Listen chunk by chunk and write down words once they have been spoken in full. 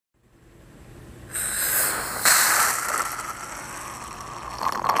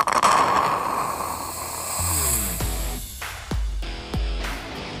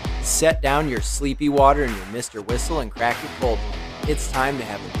set down your sleepy water and your Mr. Whistle and crack it cold, it's time to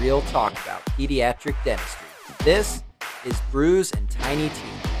have a real talk about pediatric dentistry. This is Brews and Tiny Tea.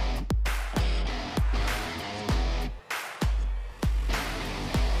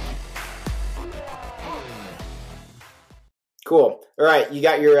 Cool. All right, you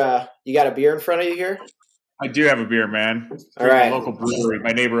got a beer in front of you here? I do have a beer, man. All right. Local brewery.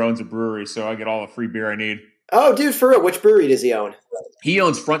 My neighbor owns a brewery, so I get all the free beer I need. Oh, dude, for real, which brewery does he own? He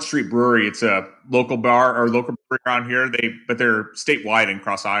owns Front Street Brewery. It's a local bar or local brewery around here. But they're statewide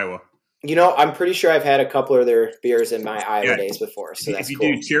across Iowa. You know, I'm pretty sure I've had a couple of their beers in my Iowa days before, so that's cool.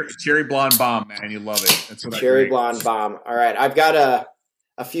 If you do Cherry Blonde Bomb, man, you love it. That's what Cherry Blonde Bomb. All right, I've got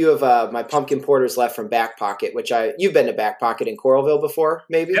a few of my pumpkin porters left from Back Pocket, which you've been to Back Pocket in Coralville before,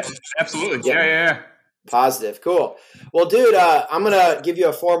 maybe? Yep, absolutely. Yeah. Positive. Cool. Well, dude, I'm going to give you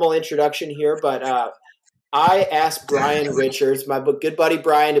a formal introduction here, but I asked Brian Richards, my good buddy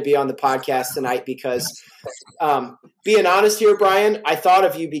Brian, to be on the podcast tonight because, being honest here, Brian, I thought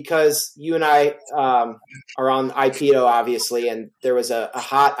of you because you and I are on IPO, obviously, and there was a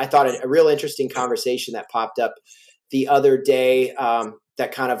real interesting conversation that popped up the other day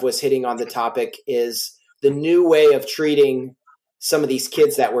that kind of was hitting on the topic is the new way of treating some of these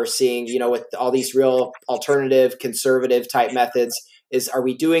kids that we're seeing, you know, with all these real alternative, conservative type methods. Are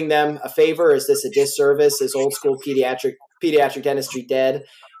we doing them a favor? Is this a disservice? Is old school pediatric dentistry dead?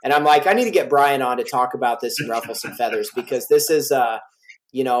 And I'm like, I need to get Brian on to talk about this and ruffle some feathers because this is, I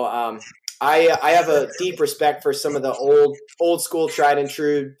have a deep respect for some of the old school tried and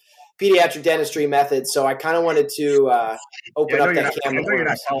true pediatric dentistry methods. So I kind of wanted to open up that camera. I know you're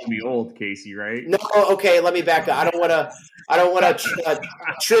not calling me old, Casey, right? No, okay. Let me back up. I don't want to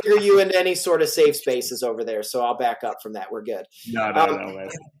trigger you into any sort of safe spaces over there. So I'll back up from that. We're good. No, man.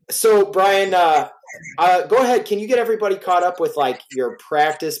 So Brian, go ahead. Can you get everybody caught up with like your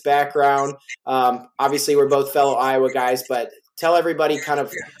practice background? Obviously, we're both fellow Iowa guys, but tell everybody kind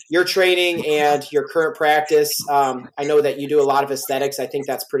of your training and your current practice. I know that you do a lot of aesthetics. I think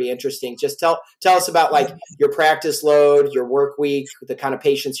that's pretty interesting. Just tell us about like your practice load, your work week, the kind of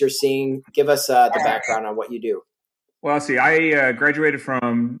patients you're seeing. Give us the background on what you do. Well, see, I graduated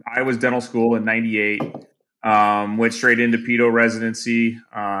from Iowa's dental school in '98. Went straight into pedo residency.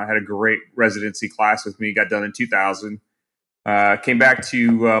 Had a great residency class with me. Got done in 2000. Came back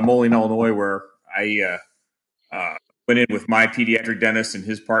to Moline, Illinois, where I went in with my pediatric dentist and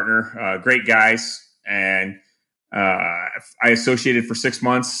his partner. Great guys. And I associated for 6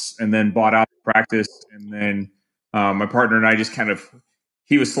 months and then bought out the practice. And then my partner and I just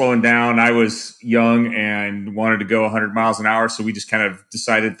he was slowing down. I was young and wanted to go 100 miles an hour. So we just kind of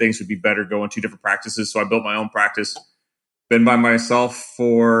decided things would be better going two different practices. So I built my own practice. Been by myself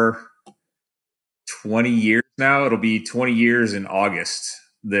for 20 years now. It'll be 20 years in August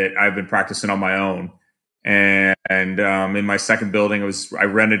that I've been practicing on my own. And in my second building, I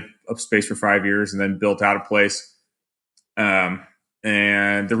rented a space for 5 years and then built out a place. And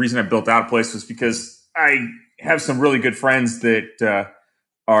the reason I built out a place was because I have some really good friends that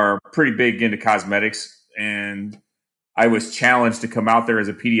are pretty big into cosmetics. And I was challenged to come out there as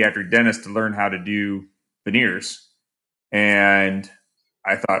a pediatric dentist to learn how to do veneers. And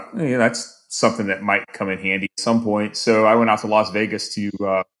I thought, that's something that might come in handy at some point. So I went out to Las Vegas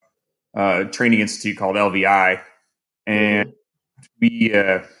to training institute called LVI, and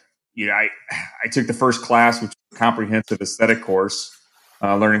I took the first class, which was a comprehensive aesthetic course,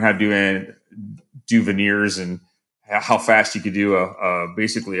 learning how to do veneers and how fast you could do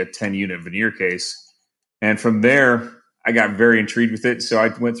basically a 10-unit veneer case. And from there, I got very intrigued with it. So I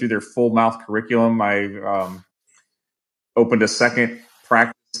went through their full mouth curriculum. I opened a second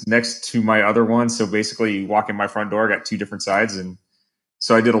practice next to my other one. So basically, you walk in my front door, I got two different sides, and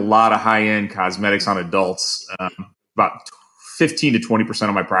so I did a lot of high-end cosmetics on adults, about 15 to 20%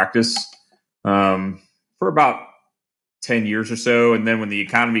 of my practice for about 10 years or so. And then when the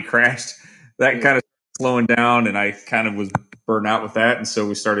economy crashed, that kind of slowing down, and I kind of was burnt out with that. And so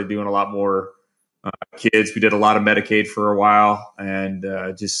we started doing a lot more kids. We did a lot of Medicaid for a while, and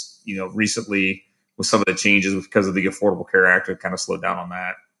recently with some of the changes because of the Affordable Care Act, it kind of slowed down on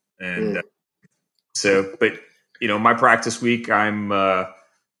that. And my practice week, I'm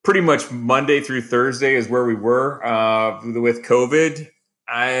pretty much Monday through Thursday is where we were. With COVID,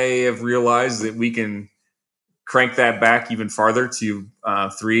 I have realized that we can crank that back even farther to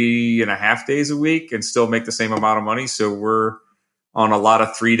 3.5 days a week and still make the same amount of money. So we're on a lot of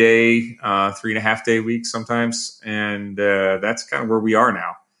 3.5 day weeks sometimes. And that's kind of where we are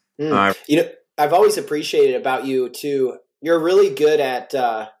now. I've always appreciated about you too. You're really good at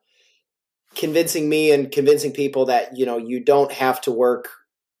convincing me and convincing people that, you don't have to work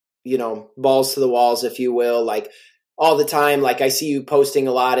balls to the walls, if you will, like all the time. Like I see you posting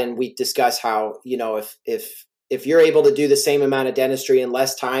a lot, and we discuss how, if you're able to do the same amount of dentistry in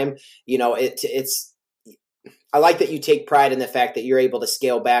less time, it's, I like that you take pride in the fact that you're able to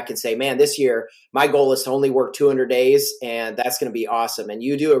scale back and say, man, this year my goal is to only work 200 days, and that's going to be awesome. And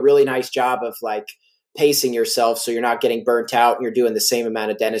you do a really nice job of like pacing yourself so you're not getting burnt out, and you're doing the same amount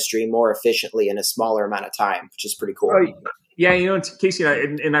of dentistry more efficiently in a smaller amount of time, which is pretty cool. Yeah, Casey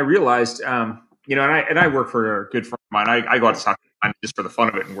and I realized, and I work for a good friend of mine. I go out to South Carolina just for the fun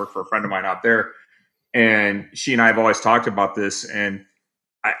of it and work for a friend of mine out there. And she and I have always talked about this. And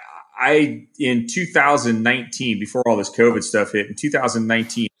I in 2019, before all this COVID stuff hit, in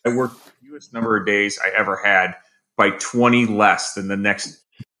 2019, I worked the fewest number of days I ever had by 20 less than the next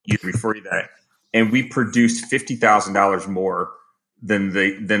year before that. And we produced $50,000 more than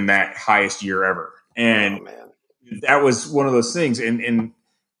that highest year ever. And that was one of those things. And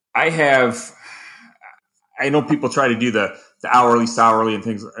I know people try to do the hourly salary and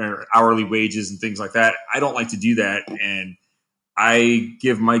things, or hourly wages and things like that. I don't like to do that. And I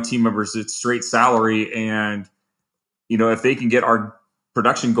give my team members a straight salary, and if they can get our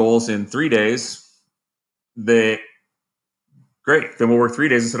production goals in 3 days, great. Then we'll work 3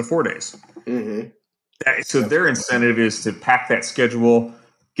 days instead of 4 days. Mm-hmm. So their incentive is to pack that schedule,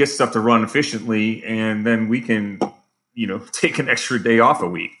 get stuff to run efficiently, and then we can, take an extra day off a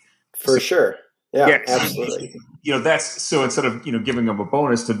week. For sure. Yeah, absolutely. That's so instead of giving them a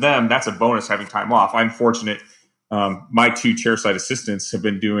bonus to them, that's a bonus having time off. I'm fortunate. My two chairside assistants have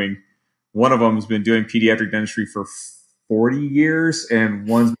been doing. One of them has been doing pediatric dentistry for 40 years, and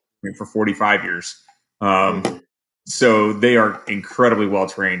one's been doing it for 45 years. So they are incredibly well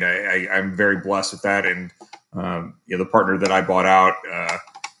trained. I'm very blessed with that, and the partner that I bought out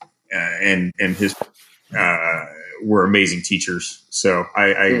and his were amazing teachers. So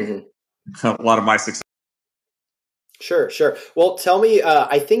a lot of my success. Sure. Well, tell me,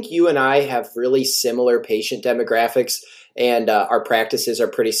 I think you and I have really similar patient demographics, and our practices are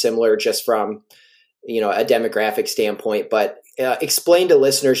pretty similar just from, a demographic standpoint. But explain to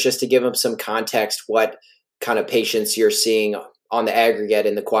listeners, just to give them some context, what kind of patients you're seeing on the aggregate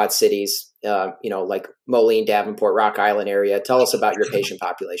in the Quad Cities, like Moline, Davenport, Rock Island area. Tell us about your patient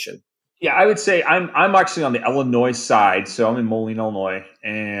population. Yeah, I would say I'm actually on the Illinois side. So I'm in Moline, Illinois,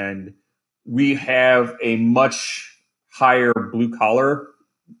 and we have a much higher blue collar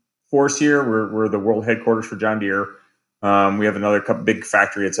force here. We're the world headquarters for John Deere. We have another big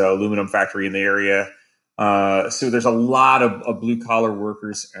factory. It's an aluminum factory in the area. So there's a lot of blue collar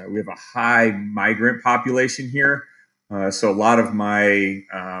workers. We have a high migrant population here. So a lot of my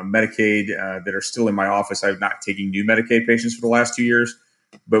Medicaid that are still in my office, I'm not taking new Medicaid patients for the last 2 years,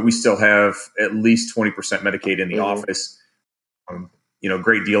 but we still have at least 20% Medicaid in the office.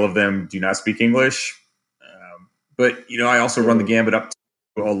 Great deal of them do not speak English. But, I also run the gambit up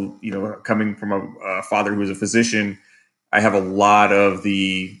to, coming from a father who was a physician, I have a lot of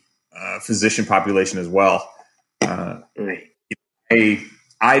the physician population as well. I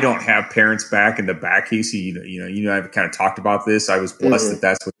don't have parents back in the back, Casey. I've kind of talked about this. I was blessed that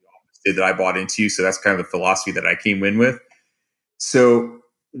that's what the office did that I bought into. So that's kind of the philosophy that I came in with. So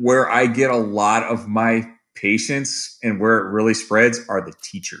where I get a lot of my patients and where it really spreads are the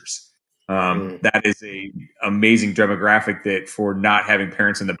teachers. That is a amazing demographic that, for not having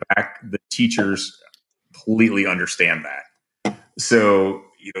parents in the back, the teachers completely understand that. So,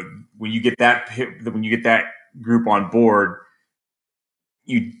 when you get that group on board,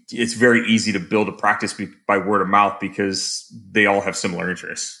 it's very easy to build a practice by word of mouth because they all have similar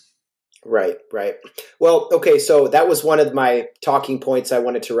interests. Right. Well, okay. So that was one of my talking points I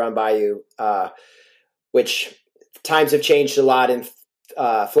wanted to run by you, which times have changed a lot and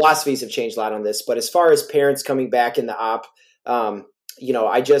philosophies have changed a lot on this. But as far as parents coming back in the op, I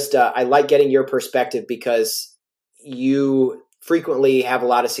like getting your perspective because you frequently have a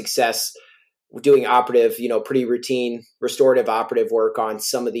lot of success doing operative, pretty routine restorative operative work on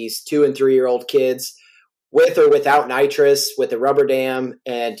some of these 2 and 3 year old kids with or without nitrous, with a rubber dam,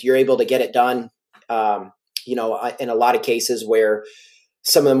 and you're able to get it done. In a lot of cases where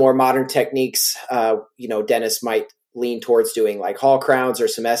some of the more modern techniques, dentists might lean towards doing like Hall crowns or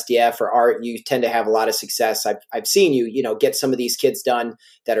some SDF or art, you tend to have a lot of success. I've seen you, get some of these kids done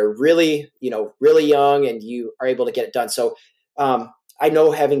that are really, really young, and you are able to get it done. So I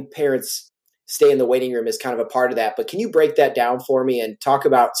know having parents stay in the waiting room is kind of a part of that, but can you break that down for me and talk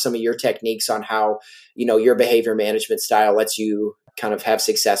about some of your techniques on how, your behavior management style lets you kind of have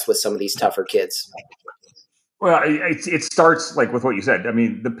success with some of these tougher kids? Well, it starts like with what you said. I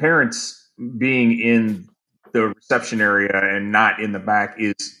mean, the parents being in the reception area and not in the back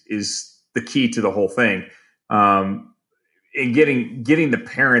is the key to the whole thing. And getting the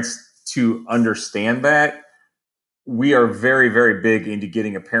parents to understand that. We are very, very big into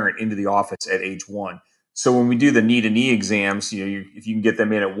getting a parent into the office at age 1. So when we do the knee to knee exams, if you can get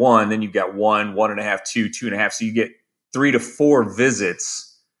them in at 1, then you've got 1, 1.5, 2, 2.5. So you get 3 to 4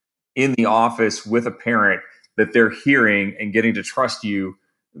 visits in the office with a parent that they're hearing and getting to trust you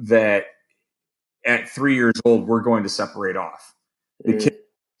that at 3 years old, we're going to separate off. The kid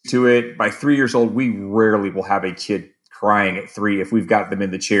to it by 3 years old, we rarely will have a kid crying at 3 if we've got them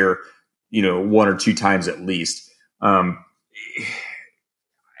in the chair, 1 or 2 times at least. I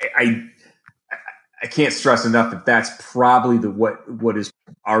can't stress enough that that's probably what is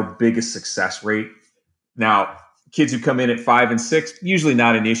our biggest success rate. Now, kids who come in at 5 and 6, usually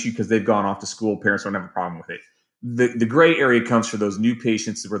not an issue because they've gone off to school. Parents don't have a problem with it. The gray area comes for those new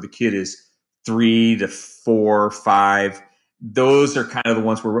patients where the kid is 3 to 4, 5. Those are kind of the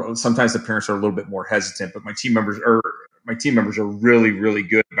ones where sometimes the parents are a little bit more hesitant. But my team members are really, really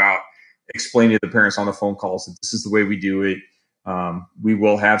good about explaining to the parents on the phone calls that this is the way we do it. We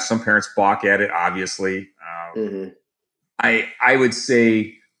will have some parents balk at it, obviously. I would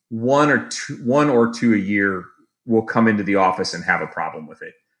say one or two a year will come into the office and have a problem with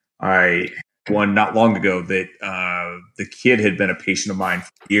it. I had one not long ago that the kid had been a patient of mine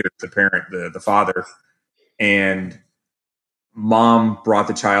for years, the parent, the father, and mom brought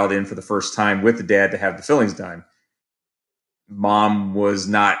the child in for the first time with the dad to have the fillings done. Mom was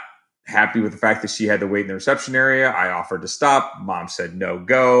not happy with the fact that she had to wait in the reception area. I offered to stop. Mom said, no,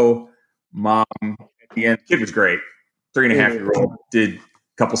 go. Mom, at the end, kid was great. 3.5-year-old, did a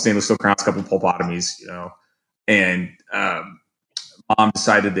couple stainless steel crowns, a couple pulpotomies, and mom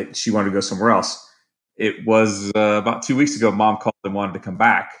decided that she wanted to go somewhere else. It was about 2 weeks ago, mom called and wanted to come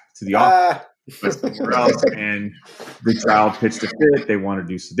back to the office somewhere else, and the child pitched a fit. They want to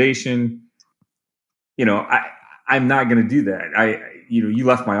do sedation. I'm not going to do that. You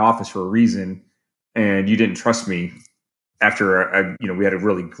left my office for a reason, and you didn't trust me after we had a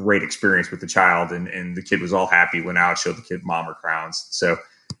really great experience with the child, and the kid was all happy, went out, showed the kid mom her crowns. So,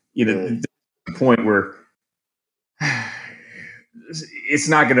 the point where it's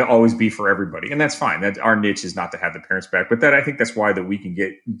not going to always be for everybody, and that's fine. That our niche is not to have the parents back, but I think that's why that we can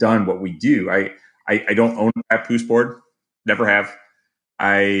get done what we do. I don't own a Papoose board, never have.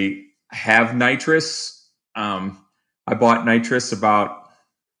 I have nitrous. I bought nitrous about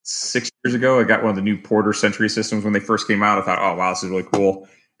 6 years ago. I got one of the new Porter Century systems when they first came out. I thought, oh, wow, this is really cool.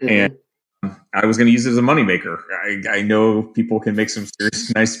 And I was going to use it as a moneymaker. I know people can make some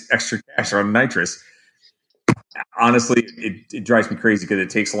serious, nice extra cash on nitrous. Honestly, it drives me crazy because it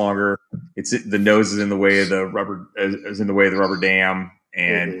takes longer. The nose is in the way of the rubber, dam.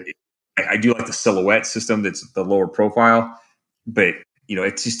 And I do like the Silhouette system. That's the lower profile, but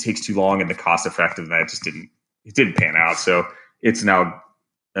it just takes too long, and the cost effective of that just didn't pan out. So it's now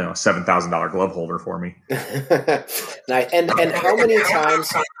 $7,000 glove holder for me. Nice. And how many times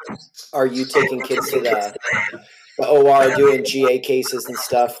are you taking kids to the OR doing GA cases and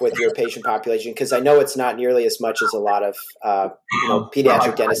stuff with your patient population? Because I know it's not nearly as much as a lot of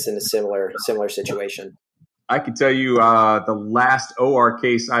pediatric dentists in a similar situation. I can tell you the last OR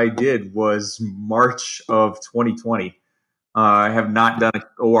case I did was March of 2020. I have not done an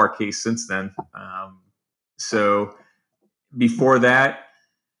OR case since then. So before that,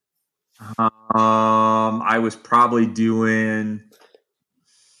 I was probably doing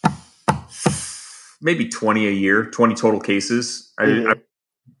maybe 20 a year, 20 total cases. I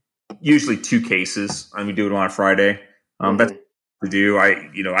usually 2 cases. We do it on a Friday. That's what we do.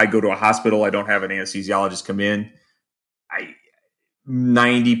 I go to a hospital. I don't have an anesthesiologist come in.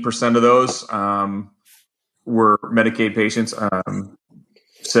 90% of those were Medicaid patients.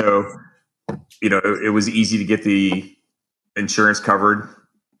 So, it was easy to get the insurance covered.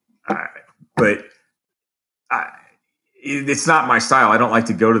 But it's not my style. I don't like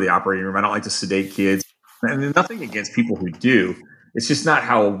to go to the operating room. I don't like to sedate kids. And nothing against people who do. It's just not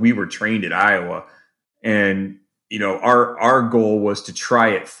how we were trained at Iowa. And, our goal was to try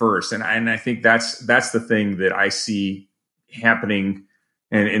it first. And I think that's the thing that I see happening,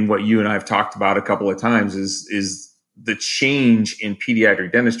 and what you and I have talked about a couple of times is the change in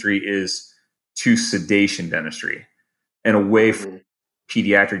pediatric dentistry is to sedation dentistry and away from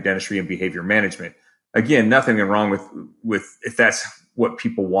pediatric dentistry and behavior management. Again, nothing wrong with if that's what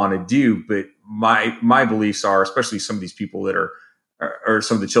people want to do, but my beliefs are, especially some of these people that are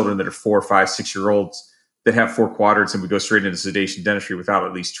some of the children that are 4, 5, 6-year-olds that have 4 quadrants and would go straight into sedation dentistry without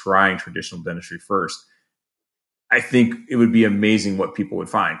at least trying traditional dentistry first. I think it would be amazing what people would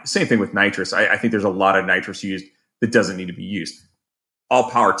find. Same thing with nitrous. I think there's a lot of nitrous used that doesn't need to be used. all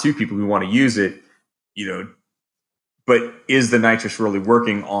power to people who want to use it, but is the nitrous really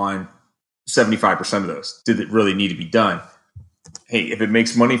working on 75% of those? Did it really need to be done? Hey, if it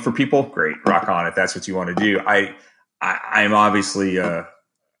makes money for people, great, rock on it. That's what you want to do. I'm obviously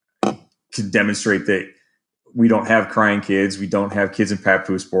can demonstrate that we don't have crying kids. We don't have kids in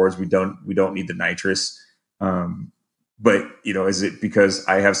papoose boards. We don't need the nitrous. But is it because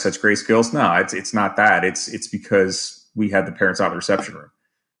I have such great skills? No, it's not that. It's because we had the parents out of the reception room.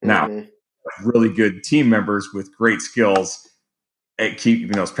 Now, really good team members with great skills at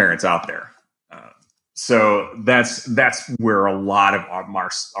keeping those parents out there. So that's where a lot of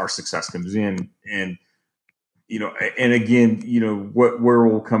our success comes in. And and again, where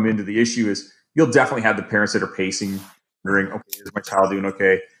we'll come into the issue is you'll definitely have the parents that are pacing, wondering, okay, is my child doing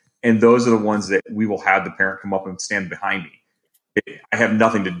okay? And those are the ones that we will have the parent come up and stand behind me. I have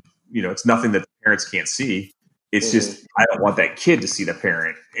nothing to, it's nothing that the parents can't see. It's just, I don't want that kid to see the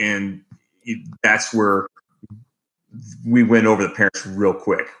parent. And that's where we win over the parents real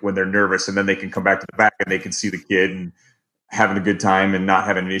quick when they're nervous, and then they can come back to the back and they can see the kid and having a good time and not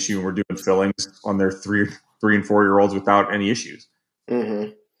having an issue. And we're doing fillings on their 3 and 4 year olds without any issues.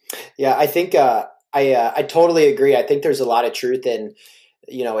 Mm-hmm. Yeah, I think I totally agree. I think there's a lot of truth in,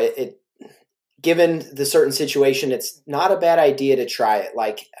 given the certain situation, it's not a bad idea to try it.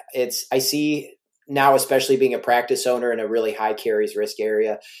 Like I see now, especially being a practice owner in a really high carries risk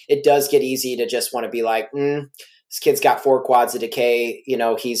area, it does get easy to just want to be like, this kid's got 4 quads of decay.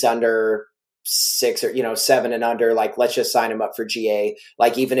 He's under 6 or 7 and under. Like, let's just sign him up for GA.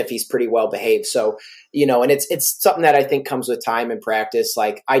 Like, even if he's pretty well behaved. So, and it's something that I think comes with time and practice.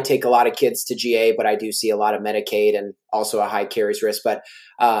 Like, I take a lot of kids to GA, but I do see a lot of Medicaid and also a high carries risk. But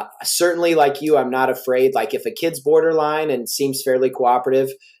certainly, like you, I'm not afraid. Like, if a kid's borderline and seems fairly cooperative,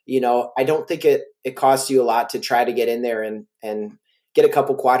 I don't think it costs you a lot to try to get in there and get a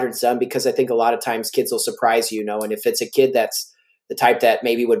couple quadrants done, because I think a lot of times kids will surprise you, and if it's a kid that's the type that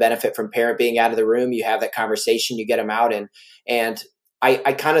maybe would benefit from parent being out of the room, you have that conversation, you get them out. And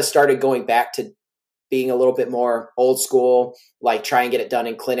I kind of started going back to being a little bit more old school, like try and get it done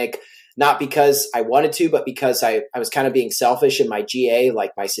in clinic, not because I wanted to, but because I was kind of being selfish in my GA,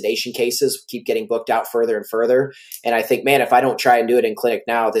 like my sedation cases keep getting booked out further and further. And I think, man, if I don't try and do it in clinic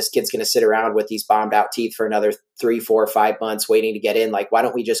now, this kid's going to sit around with these bombed out teeth for another 3, 4, 5 months waiting to get in. Like, why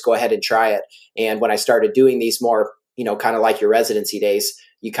don't we just go ahead and try it? And when I started doing these more, kind of like your residency days,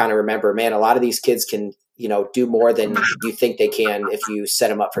 you kind of remember, man, a lot of these kids can, do more than you think they can if you set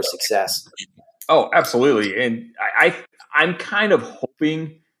them up for success. Oh, absolutely. And I'm kind of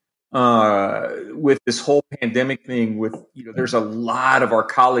hoping with this whole pandemic thing with, there's a lot of our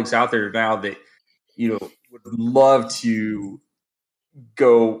colleagues out there now that, would love to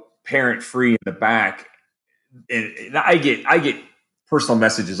go parent free in the back. And I get personal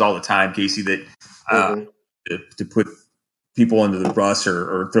messages all the time, Casey, that to put people under the bus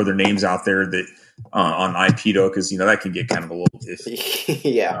or throw their names out there that on IPEDO, because that can get kind of a little iffy.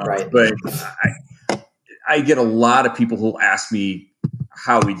 Yeah, right. But I get a lot of people who ask me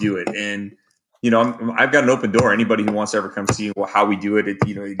how we do it, and I've got an open door. Anybody who wants to ever come see how we do it,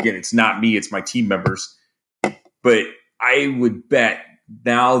 again, it's not me, it's my team members. But I would bet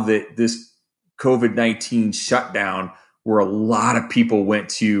now that this COVID-19 shutdown, where a lot of people went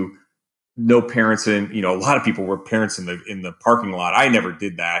to no parents in, a lot of people were parents in the parking lot. I never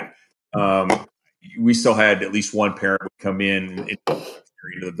did that. We still had at least one parent would come into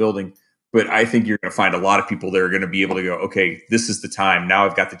the building, but I think you're going to find a lot of people that are going to be able to go, okay, this is the time. Now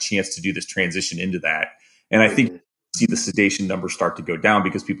I've got the chance to do this transition into that. And I think see the sedation numbers start to go down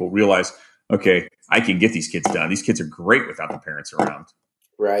because people realize, okay, I can get these kids done. These kids are great without the parents around.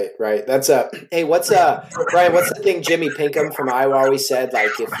 Right. That's hey, Brian, what's the thing Jimmy Pinkham from Iowa always said? Like,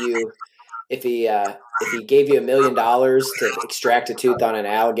 if he gave you $1 million to extract a tooth on an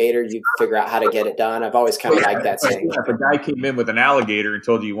alligator, you'd figure out how to get it done. I've always kind of liked that saying. If a guy came in with an alligator and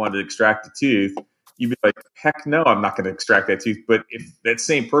told you wanted to extract a tooth, you'd be like, heck no, I'm not going to extract that tooth. But if that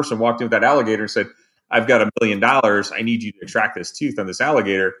same person walked in with that alligator and said, I've got $1 million, I need you to extract this tooth on this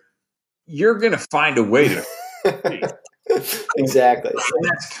alligator, you're going to find a way to. Exactly. And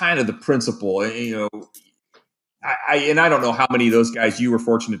that's kind of the principle, I don't know how many of those guys you were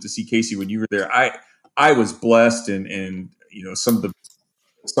fortunate to see, Casey, when you were there. I was blessed, and some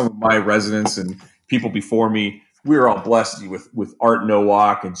of my residents and people before me, we were all blessed with Art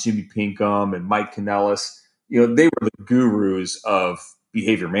Nowak and Jimmy Pinkham and Mike Kanellis. They were the gurus of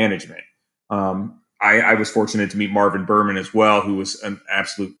behavior management. I was fortunate to meet Marvin Berman as well, who was an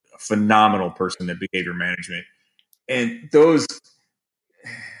absolute phenomenal person at behavior management. And those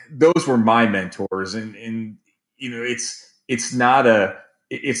were my mentors. And it's not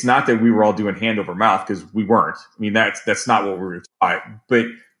that we were all doing hand over mouth, because we weren't. I mean, that's not what we were taught. But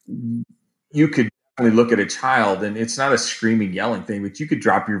you could definitely look at a child, and it's not a screaming, yelling thing, but you could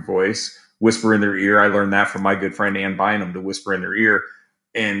drop your voice, whisper in their ear. I learned that from my good friend Ann Bynum, to whisper in their ear.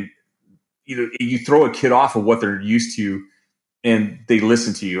 And you throw a kid off of what they're used to, and they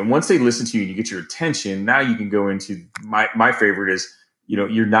listen to you. And once they listen to you and you get your attention, now you can go into my favorite is,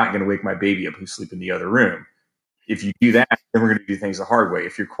 you're not going to wake my baby up who's sleeping in the other room. If you do that, then we're going to do things the hard way.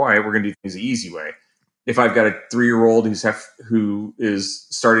 If you're quiet, we're going to do things the easy way. If I've got a 3-year-old who is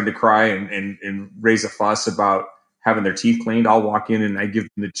starting to cry and raise a fuss about having their teeth cleaned, I'll walk in and I give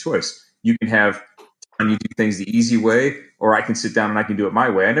them the choice. You can have time, you do things the easy way, or I can sit down and I can do it my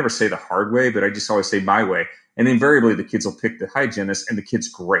way. I never say the hard way, but I just always say my way. And invariably, the kids will pick the hygienist, and the kid's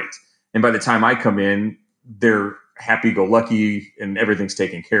great. And by the time I come in, they're happy-go-lucky, and everything's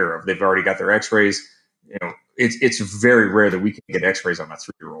taken care of. They've already got their X-rays. It's very rare that we can get X-rays on a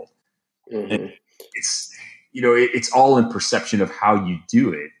 3-year-old. Mm-hmm. And it's all in perception of how you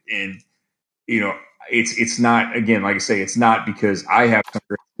do it, and it's not, again, like I say, it's not because I have some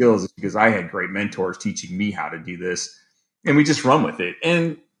great skills. It's because I had great mentors teaching me how to do this, and we just run with it.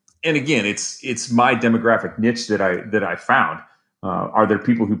 And again, it's my demographic niche that I found. Are there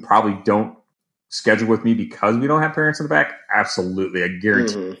people who probably don't schedule with me because we don't have parents in the back? Absolutely, I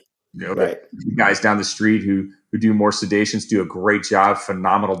guarantee. Mm-hmm. Right. The guys down the street who do more sedations do a great job.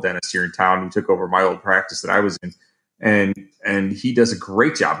 Phenomenal dentist here in town who took over my old practice that I was in, and he does a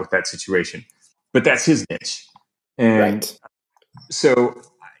great job with that situation. But that's his niche, and so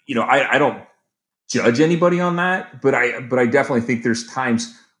I don't judge anybody on that, but I definitely think there's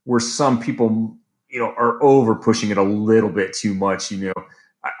times where some people are over pushing it a little bit too much.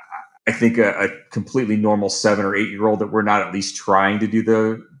 I think a completely normal 7 or 8-year-old that we're not at least trying to do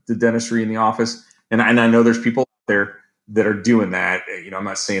the dentistry in the office, and I know there's people out there that are doing that. I'm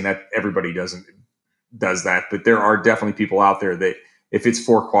not saying that everybody does that, but there are definitely people out there that if it's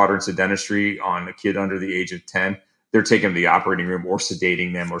 4 quadrants of dentistry on a kid under the age of 10, they're taking them to the operating room or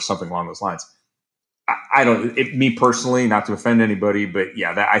sedating them or something along those lines. Me personally, not to offend anybody, but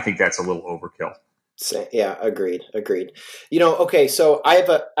yeah, I think that's a little overkill. Yeah, agreed. Okay, so I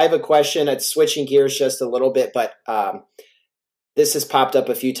have a question. It's switching gears just a little bit, but this has popped up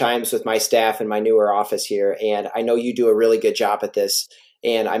a few times with my staff in my newer office here, and I know you do a really good job at this,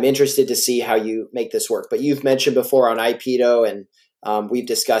 and I'm interested to see how you make this work. But you've mentioned before on IPEDO, and we've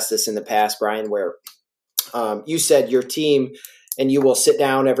discussed this in the past, Brian, where you said your team and you will sit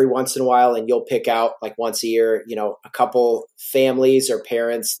down every once in a while and you'll pick out, like once a year, a couple families or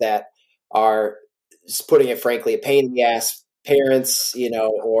parents that are, just putting it frankly, a pain in the ass parents,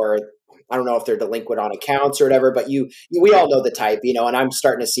 or I don't know if they're delinquent on accounts or whatever, but we all know the type, and I'm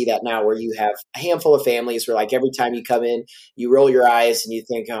starting to see that now where you have a handful of families where, like, every time you come in, you roll your eyes and you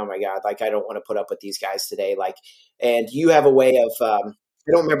think, oh my God, like, I don't want to put up with these guys today. Like, and you have a way of,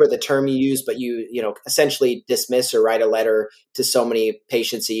 I don't remember the term you use, but you essentially dismiss or write a letter to so many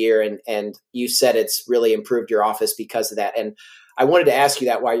patients a year. And you said it's really improved your office because of that. And I wanted to ask you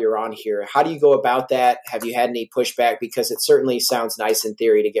that while you're on here. How do you go about that? Have you had any pushback? Because it certainly sounds nice in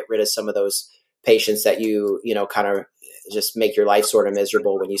theory to get rid of some of those patients that kind of just make your life sort of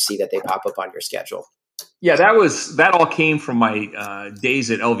miserable when you see that they pop up on your schedule. Yeah, that all came from my days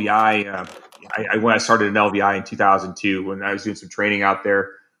at LVI. When I started in LVI in 2002, when I was doing some training out there,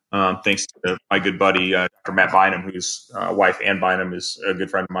 thanks to my good buddy, Dr. Matt Bynum, whose wife, Ann Bynum, is a good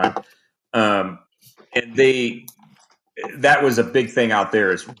friend of mine. And that was a big thing out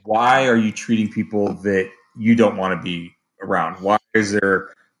there, is why are you treating people that you don't want to be around? Why is there,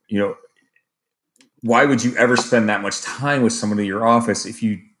 why would you ever spend that much time with someone in your office if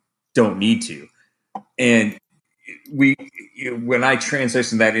you don't need to? And when I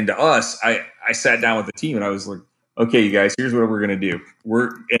transitioned that into us, I sat down with the team and I was like, okay, you guys, here's what we're going to do.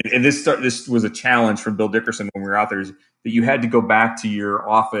 This was a challenge from Bill Dickerson when we were out there, is that you had to go back to your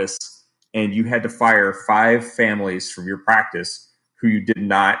office and you had to fire 5 families from your practice who you did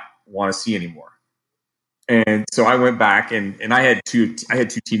not want to see anymore. And so I went back and I had two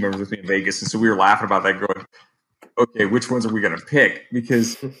team members with me in Vegas. And so we were laughing about that, going, okay, which ones are we going to pick?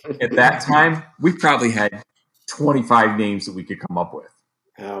 Because at that time, we probably had 25 names that we could come up with.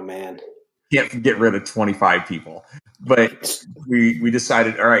 Oh, man. Can't get rid of 25 people. But we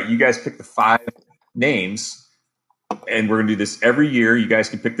decided, all right, you guys pick the 5 names, and we're going to do this every year. You guys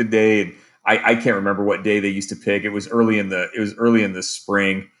can pick the day. And I can't remember what day they used to pick. It was early in the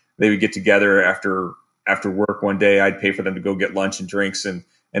spring. They would get together after work one day. I'd pay for them to go get lunch and drinks, and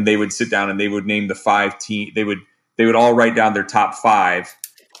they would sit down and they would name the 5 team. They would all write down their top 5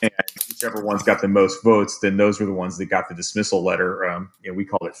 and whichever ones got the most votes, then those were the ones that got the dismissal letter. We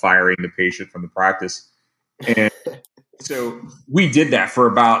called it firing the patient from the practice. And so we did that for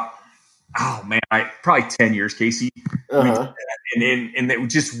about, probably 10 years, Casey. We did that, and it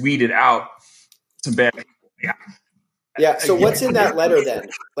just weeded out some bad people. Yeah. Yeah. So what's in that letter then?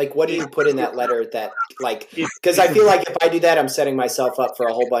 Like, what do you put in that letter that, like, because I feel like if I do that, I'm setting myself up for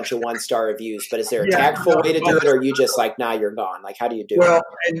a whole bunch of 1-star reviews, but is there a tactful way to do it? Or are you just like, nah, you're gone? Like, how do you do it? Well,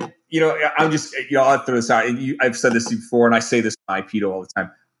 and I'm just, I'll throw this out. And I've said this before, and I say this to IPEDO all the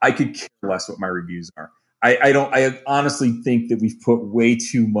time. I could care less what my reviews are. I honestly think that we've put way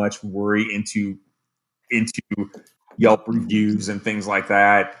too much worry into Yelp reviews and things like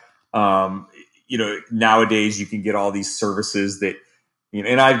that. Nowadays you can get all these services that,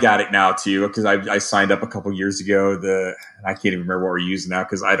 and I've got it now too, because I signed up a couple years ago. I can't even remember what we're using now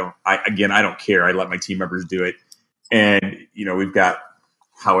because I don't care. I let my team members do it, and we've got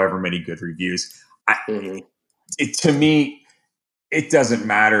however many good reviews. To me, it doesn't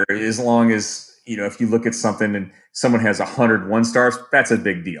matter as long as if you look at something and someone has 100 1-stars, that's a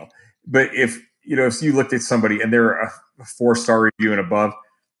big deal. But if you looked at somebody and they're a 4-star review and above,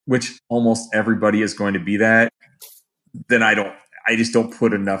 which almost everybody is going to be that, then I just don't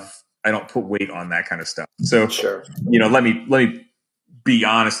put weight on that kind of stuff. So, sure. Let me be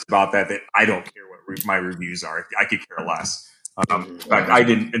honest about that I don't care what my reviews are. I could care less. In fact, I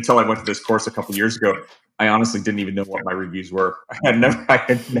didn't, until I went to this course a couple of years ago, I honestly didn't even know what my reviews were. I had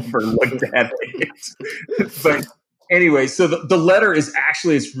never looked at it. But anyway, so the letter is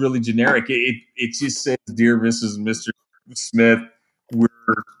actually, it's really generic. It just says, "Dear Mrs. and Mr. Smith,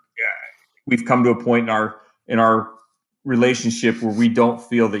 we've come to a point in our relationship where we don't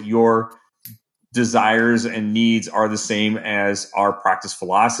feel that your desires and needs are the same as our practice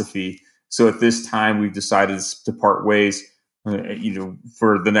philosophy. So at this time, we've decided to part ways.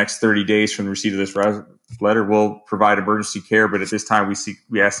 For the next 30 days from the receipt of this letter, we'll provide emergency care. But at this time,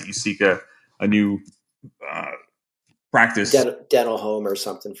 we ask that you seek a new practice dental home or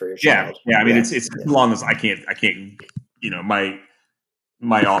something for your child." Yeah. I mean, it's as long as I can't.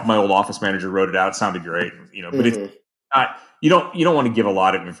 My old office manager wrote it out. It sounded great, but it's not. You don't want to give a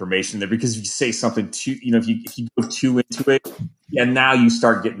lot of information there, because if you say something too, if you go too into it, now you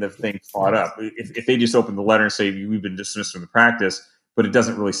start getting the thing caught up. If they just open the letter and say we've been dismissed from the practice, but it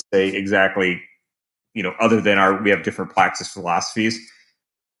doesn't really say exactly, other than we have different practice philosophies.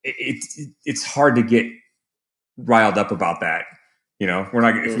 It's hard to get riled up about that. We're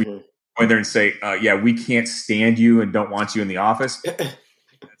not if we go in there and say, we can't stand you and don't want you in the office.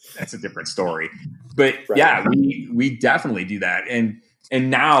 That's a different story. But we definitely do that. And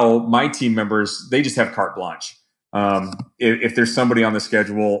now my team members, they just have carte blanche. If there's somebody on the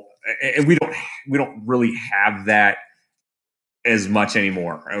schedule, and we don't really have that as much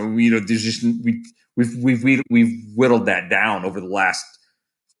anymore. There's just we've whittled that down over the last,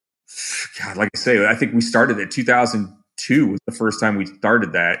 God, like I say, I think we started at 2002 was the first time we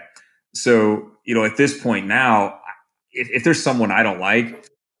started that. So at this point now, if there's someone I don't like,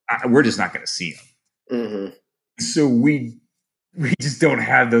 we're just not going to see them. So we just don't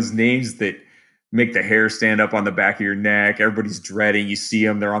have those names that make the hair stand up on the back of your neck. Everybody's dreading. You see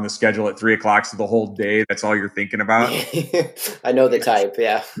them; they're on the schedule at 3:00, so the whole day that's all you're thinking about. I know the type,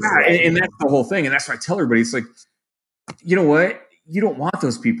 yeah. And that's the whole thing. And that's why I tell everybody, it's like, you know what? You don't want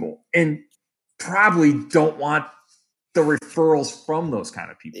those people, and probably don't want the referrals from those kind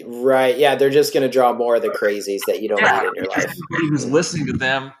of people. Right? Yeah, they're just going to draw more of the crazies that you don't need in your life. Everybody who's listening to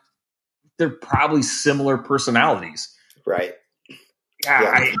them, they're probably similar personalities. Right.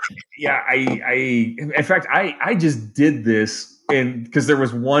 In fact, I just did this because there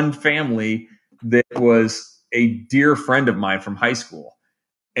was one family that was a dear friend of mine from high school,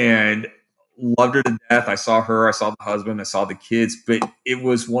 and loved her to death. I saw her, I saw the husband, I saw the kids, but it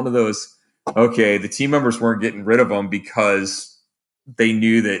was one of those, the team members weren't getting rid of them because they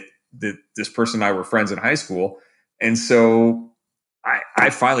knew that this person and I were friends in high school. And so I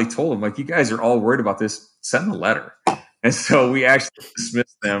finally told them, like, you guys are all worried about this, send a letter. And so we actually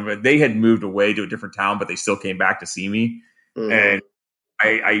dismissed them. But they had moved away to a different town, but they still came back to see me. And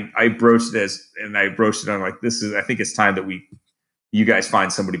I broached this, and I broached it on, like, I think it's time that you guys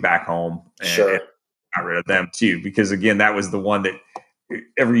find somebody back home and got rid of them too. Because again, that was the one that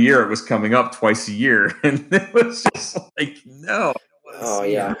every year it was coming up twice a year. And it was just like, no. Oh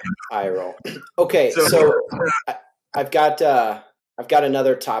yeah. Eye roll. Okay. So I've got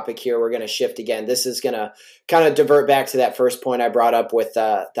another topic here. We're going to shift again. This is going to kind of divert back to that first point I brought up with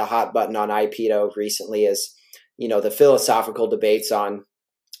the hot button on IPEDO recently, is, the philosophical debates on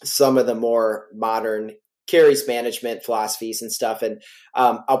some of the more modern caries management philosophies and stuff. And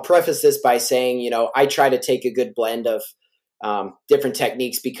I'll preface this by saying, I try to take a good blend of different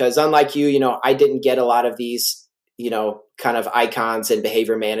techniques because unlike you, I didn't get a lot of these, kind of icons in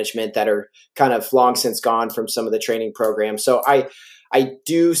behavior management that are kind of long since gone from some of the training programs. So I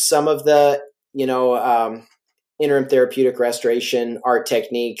do some of the, interim therapeutic restoration, art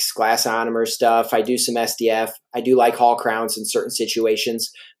techniques, glass ionomer stuff. I do some SDF. I do like Hall crowns in certain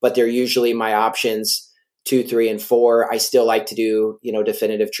situations, but they're usually my options 2, 3, and 4. I still like to do,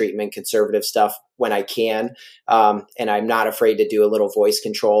 definitive treatment, conservative stuff when I can. And I'm not afraid to do a little voice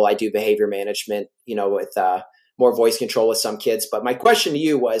control. I do behavior management, with more voice control with some kids. But my question to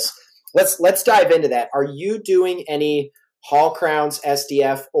you was, let's dive into that. Are you doing any Hall crowns,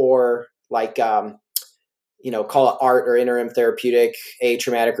 SDF, or like, call it art or interim therapeutic,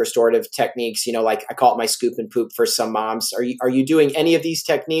 traumatic restorative techniques, like I call it my scoop and poop for some moms. Are you doing any of these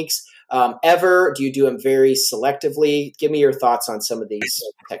techniques ever? Do you do them very selectively? Give me your thoughts on some of these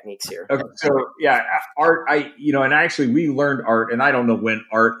techniques here. Okay, so yeah, art, and actually we learned art, and I don't know when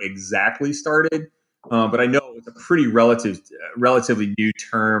art exactly started, but I know it was a pretty relatively new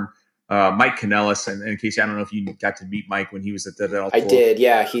term. Mike Kanellis, and Casey, I don't know if you got to meet Mike when he was at the Dental School. I did,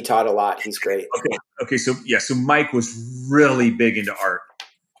 yeah. He taught a lot. He's great. Okay, so Mike was really big into art.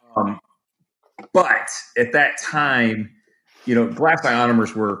 But at that time, glass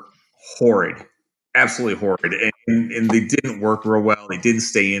ionomers were horrid, absolutely horrid, and they didn't work real well. They didn't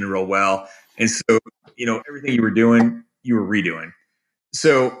stay in real well, and so everything you were doing, you were redoing.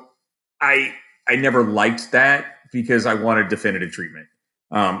 So I never liked that because I wanted definitive treatment.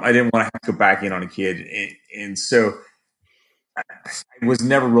 I didn't want to have to go back in on a kid, and so I was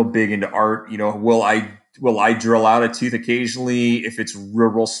never real big into art. Will I drill out a tooth occasionally if it's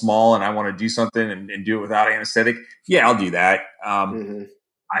real small and I want to do something and do it without anesthetic? Yeah, I'll do that.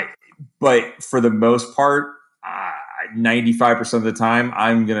 But for the most part, 95% of the time,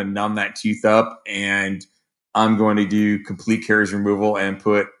 I'm going to numb that tooth up and I'm going to do complete caries removal and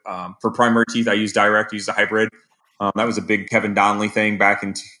put for primary teeth. I use direct, use the hybrid. That was a big Kevin Donnelly thing back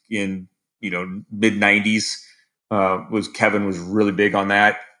in mid 90s. Kevin was really big on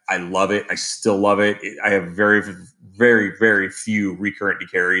that. I love it. I still love it. I have very, very, very few recurrent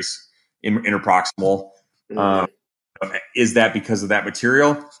decaries in interproximal. Is that because of that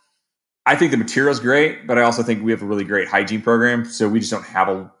material? I think the material is great, but I also think we have a really great hygiene program. So we just don't have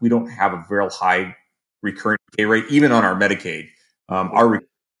a very high recurrent decay rate, even on our Medicaid. Our recurrent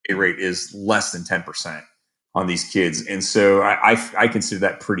decay rate is less than 10% on these kids, and so I consider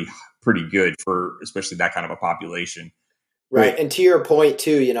that pretty good for especially that kind of a population. Right. And to your point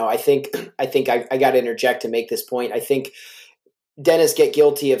too, I think I got to interject to make this point. I think dentists get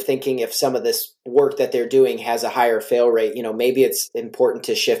guilty of thinking if some of this work that they're doing has a higher fail rate, maybe it's important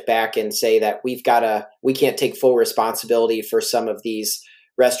to shift back and say that we can't take full responsibility for some of these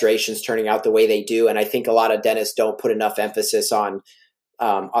restorations turning out the way they do. And I think a lot of dentists don't put enough emphasis on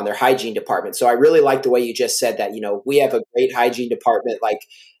their hygiene department. So I really like the way you just said that, we have a great hygiene department. Like,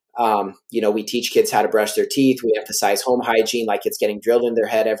 we teach kids how to brush their teeth. We emphasize home hygiene, like it's getting drilled in their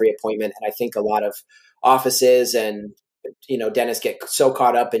head every appointment. And I think a lot of offices and, dentists get so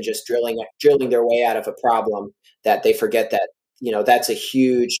caught up in just drilling their way out of a problem that they forget that, that's a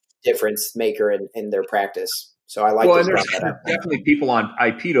huge difference maker in their practice. So I like and there's definitely people on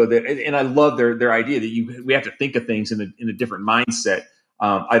IPEDO that, and I love their idea that we have to think of things in a different mindset.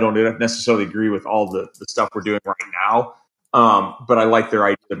 I don't necessarily agree with all the stuff we're doing right now. But I like their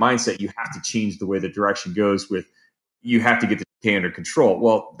idea, the mindset. You have to change the way the direction goes you have to get the decay under control.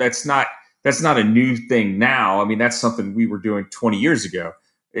 Well, that's not a new thing now. I mean, that's something we were doing 20 years ago.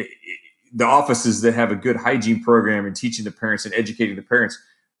 The offices that have a good hygiene program and teaching the parents and educating the parents,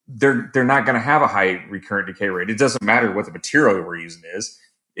 they're not going to have a high recurrent decay rate. It doesn't matter what the material we're using is.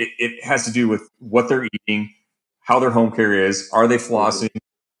 It has to do with what they're eating, how their home care is. Are they flossing?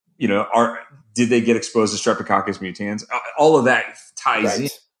 Did they get exposed to Streptococcus mutans? All of that ties in.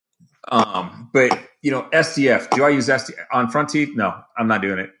 But SDF, do I use SDF on front teeth? No, I'm not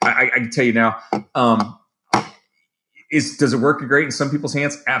doing it. I can tell you now. Does it work great in some people's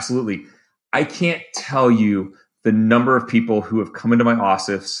hands? Absolutely. I can't tell you the number of people who have come into my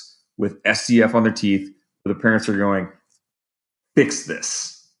office with SDF on their teeth, where the parents are going, fix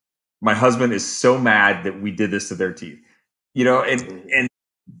this. My husband is so mad that we did this to their teeth. And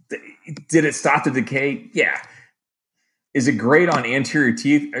did it stop the decay? Yeah. Is it great on anterior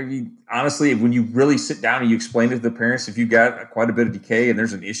teeth? I mean, honestly, when you really sit down and you explain it to the parents, if you got quite a bit of decay and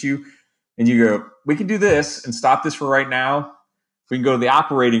there's an issue, and you go, we can do this and stop this for right now. We can go to the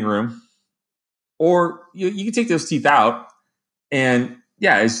operating room, or you can take those teeth out and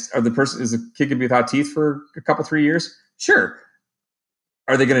Yeah, is the kid gonna be without teeth for a couple 3 years? Sure.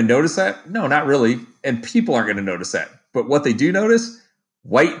 Are they going to notice that? No, not really. And people aren't going to notice that. But what they do notice,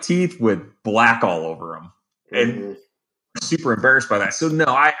 white teeth with black all over them. And super embarrassed by that. So no,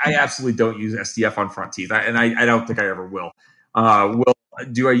 I absolutely don't use SDF on front teeth. I don't think I ever will.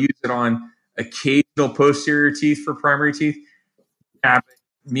 Do I use it on occasional posterior teeth for primary teeth? Yeah,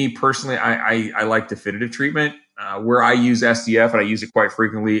 me personally, I like definitive treatment. Where I use SDF and I use it quite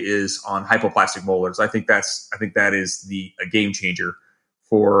frequently is on hypoplastic molars. I think that is a game changer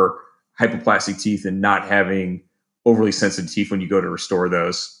for hypoplastic teeth and not having overly sensitive teeth when you go to restore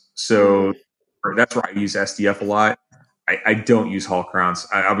those. So that's where I use SDF a lot. I don't use Hall crowns.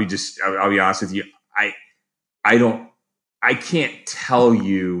 I'll be honest with you. I can't tell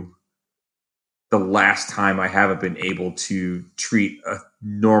you the last time I haven't been able to treat a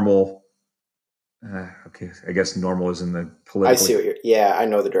normal. Okay, I guess normal is in the political. I see what you're. Yeah, I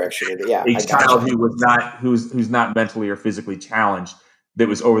know the direction. Yeah, a child who's not mentally or physically challenged that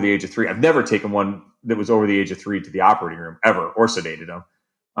was over the age of 3. I've never taken one that was over the age of 3 to the operating room ever, or sedated them.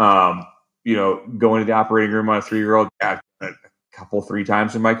 Going to the operating room on a 3-year-old, a couple 3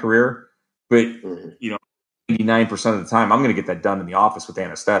 times in my career, but 89% of the time, I'm going to get that done in the office with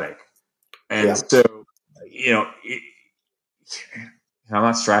anesthetic. And so, I'm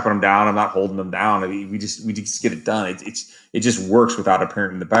not strapping them down. I'm not holding them down. I mean, we just get it done. It just works without a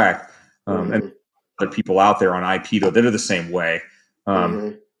parent in the back. And other people out there on IP though, they're the same way.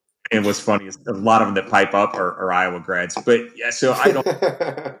 And what's funny is a lot of them that pipe up are Iowa grads. But yeah, so I don't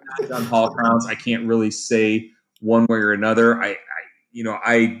I've done Hall crowns. I can't really say one way or another.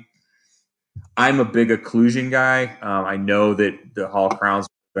 I'm a big occlusion guy. I know that the Hall crowns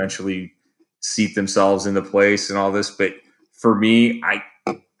eventually seat themselves into place and all this, but for me, I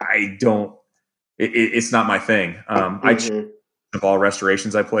don't. It's not my thing. I of all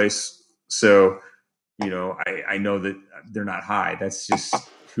restorations I place, so I know that they're not high. That's just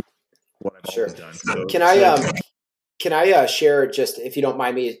what I've always done. So, can I share, just if you don't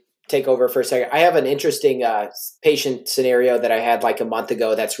mind me take over for a second? I have an interesting patient scenario that I had like a month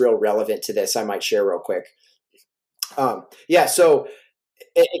ago that's real relevant to this. I might share real quick. So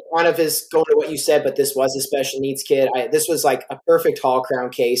it kind of is going to what you said, but this was a special needs kid. This was like a perfect Hall crown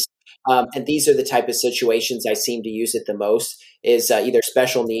case. And these are the type of situations I seem to use it the most, is either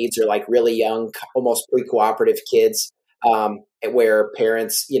special needs or like really young, almost pre-cooperative kids, where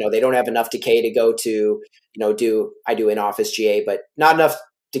parents, they don't have enough decay to go to, I do in-office GA, but not enough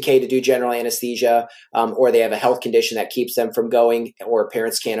decay to do general anesthesia, or they have a health condition that keeps them from going, or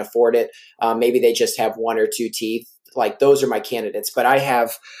parents can't afford it. Maybe they just have 1 or 2 teeth. Like, those are my candidates. But I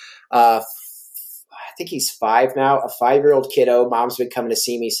have, I think he's 5 now, a 5-year-old kiddo. Mom's been coming to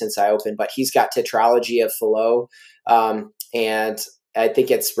see me since I opened, but he's got tetralogy of Fallot. And I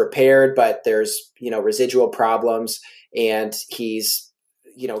think it's repaired, but there's, residual problems. And he's,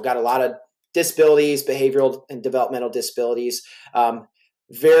 got a lot of disabilities, behavioral and developmental disabilities,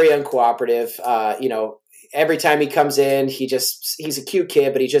 very uncooperative. Every time he comes in, he's a cute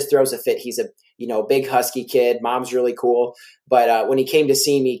kid, but he just throws a fit. He's a, big husky kid. Mom's really cool. But when he came to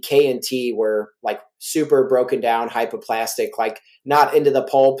see me, K and T were like super broken down, hypoplastic, like not into the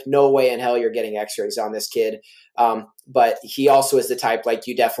pulp. No way in hell you're getting x-rays on this kid. But he also is the type, like,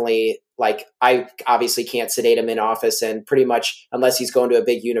 you definitely, like, I obviously can't sedate him in office, and pretty much unless he's going to a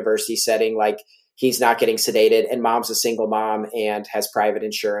big university setting, like, he's not getting sedated, and mom's a single mom and has private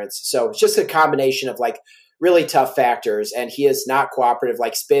insurance. So it's just a combination of like really tough factors. And he is not cooperative,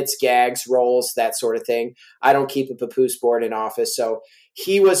 like spits, gags, rolls, that sort of thing. I don't keep a papoose board in office. So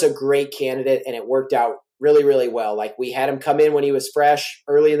he was a great candidate, and it worked out really, really well. Like, we had him come in when he was fresh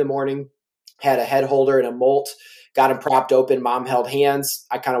early in the morning, had a head holder and a molt, got him propped open. Mom held hands.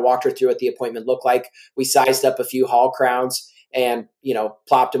 I kind of walked her through what the appointment looked like. We sized up a few Hall crowns and,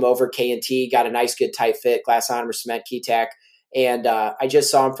 plopped him over K and T, got a nice, good tight fit, glass ionomer cement, key tack. And I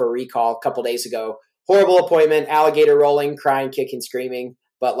just saw him for a recall a couple days ago. Horrible appointment, alligator rolling, crying, kicking, screaming.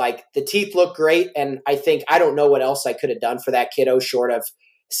 But like, the teeth look great. And I don't know what else I could have done for that kiddo short of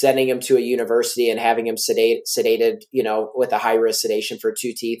sending him to a university and having him sedated, with a high risk sedation for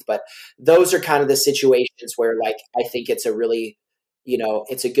 2 teeth. But those are kind of the situations where, like, I think it's a really,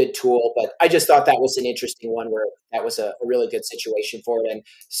 it's a good tool. But I just thought that was an interesting one where that was a really good situation for it. And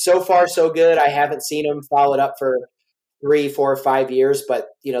so far, so good. I haven't seen him follow it up for 3, 4, 5 years. But,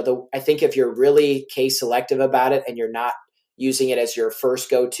 I think if you're really case selective about it and you're not using it as your first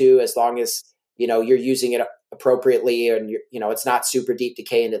go-to, as long as, you're using it appropriately, and it's not super deep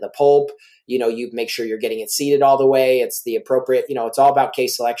decay into the pulp. You make sure you're getting it seeded all the way. It's the appropriate, it's all about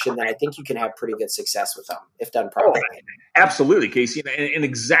case selection. Then I think you can have pretty good success with them if done properly. Oh, absolutely, Casey. And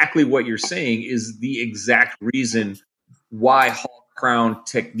exactly what you're saying is the exact reason why Hall Crown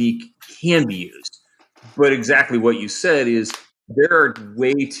technique can be used. But exactly what you said is there are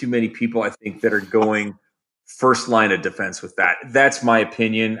way too many people, I think, that are going first line of defense with that. That's my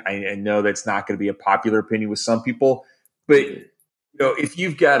opinion. I know that's not going to be a popular opinion with some people, but if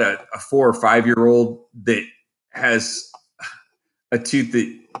you've got a 4 or 5 year old that has a tooth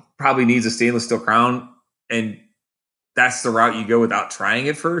that probably needs a stainless steel crown, and that's the route you go without trying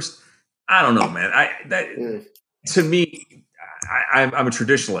it first, I don't know, man. To me, I'm a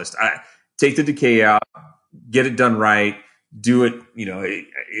traditionalist. I take the decay out, get it done right, do it.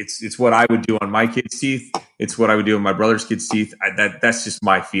 It's what I would do on my kids' teeth. It's what I would do on my brother's kids' teeth. That's just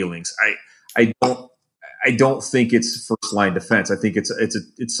my feelings. I don't think it's first line defense. I think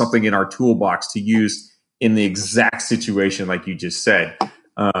it's something in our toolbox to use in the exact situation like you just said.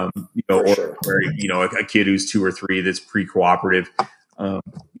 Or a kid who's 2 or 3 that's pre-cooperative. Right.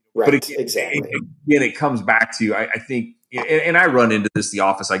 But exactly. Again, it comes back to I think, and I run into this the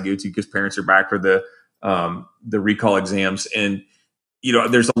office I go to because parents are back for the recall exams, and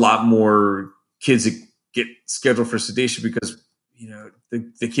there's a lot more kids that get scheduled for sedation because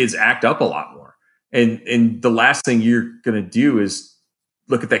the kids act up a lot more. And the last thing you're going to do is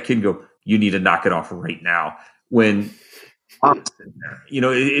look at that kid and go, you need to knock it off right now. When,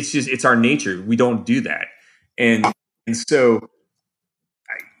 it's our nature. We don't do that. And so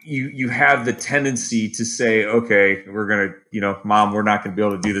you have the tendency to say, okay, we're going to, Mom, we're not going to be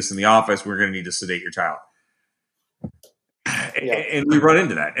able to do this in the office. We're going to need to sedate your child. Yeah. And we run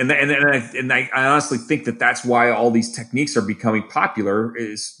into that. And I honestly think that that's why all these techniques are becoming popular,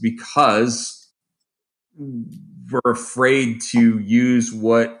 is because we're afraid to use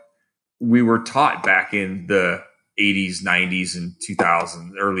what we were taught back in the 80s, 90s, and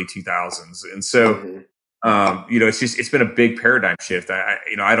 2000s, early 2000s. And so, it's been a big paradigm shift.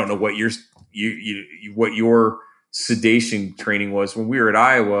 I don't know what what your sedation training was. When we were at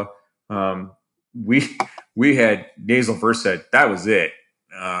Iowa, we had nasal Versed. That was it.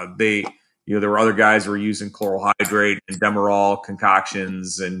 There were other guys who were using chloral hydrate and Demerol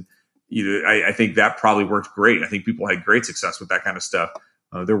concoctions, and I think that probably worked great. I think people had great success with that kind of stuff.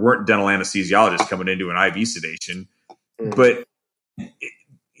 There weren't dental anesthesiologists coming into an IV sedation, but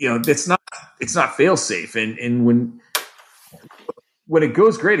it's not fail safe. And when it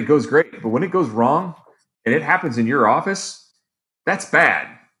goes great, it goes great. But when it goes wrong and it happens in your office, that's bad.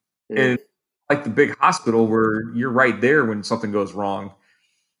 And like the big hospital where you're right there when something goes wrong.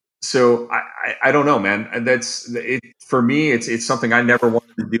 So I don't know, man. That's it for me. It's something I never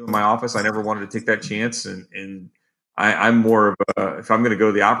wanted to do in my office. I never wanted to take that chance. And I'm more of if I'm going to go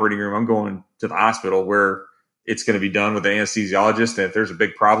to the operating room, I'm going to the hospital where it's going to be done with an anesthesiologist. And if there's a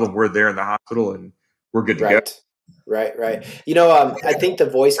big problem, we're there in the hospital and we're good to go. Right. I think the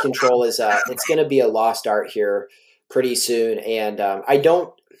voice control is it's going to be a lost art here pretty soon. And I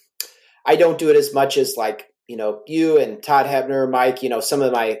don't do it as much as like, you and Todd Hebner, Mike, some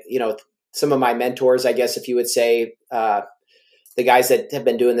of my mentors, I guess, if you would say, the guys that have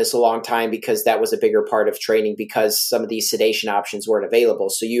been doing this a long time, because that was a bigger part of training because some of these sedation options weren't available.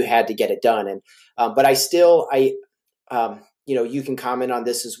 So you had to get it done. And, but you can comment on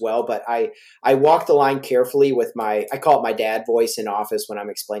this as well, but I walk the line carefully with I call it my dad voice in office when I'm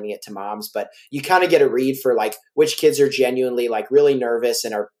explaining it to moms, but you kind of get a read for like which kids are genuinely like really nervous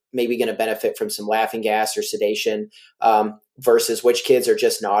and are maybe going to benefit from some laughing gas or sedation, versus which kids are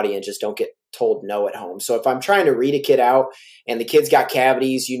just naughty and just don't get told no at home. So if I'm trying to read a kid out and the kid's got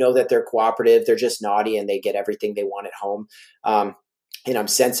cavities, that they're cooperative, they're just naughty and they get everything they want at home. And I'm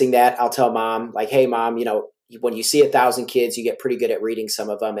sensing that, I'll tell mom like, hey mom, when you see 1,000 kids, you get pretty good at reading some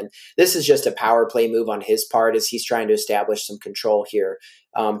of them. And this is just a power play move on his part as he's trying to establish some control here.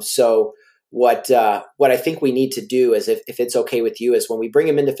 So what I think we need to do is, if it's okay with you, is when we bring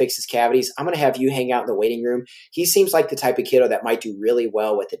him in to fix his cavities, I'm going to have you hang out in the waiting room. He seems like the type of kiddo that might do really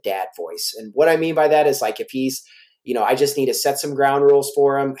well with a dad voice. And what I mean by that is like, if he's, I just need to set some ground rules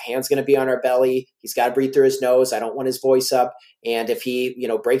for him. Hand's going to be on our belly. He's got to breathe through his nose. I don't want his voice up. And if he,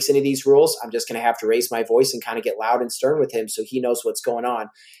 breaks any of these rules, I'm just going to have to raise my voice and kind of get loud and stern with him so he knows what's going on.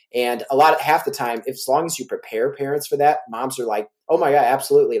 And half the time, as long as you prepare parents for that, moms are like, oh my God,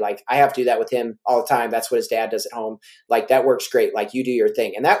 absolutely. Like I have to do that with him all the time. That's what his dad does at home. Like that works great. Like you do your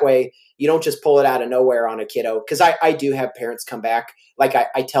thing. And that way you don't just pull it out of nowhere on a kiddo. Cause I do have parents come back. Like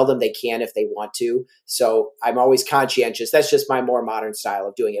I tell them they can if they want to. So I'm always conscientious. That's just my more modern style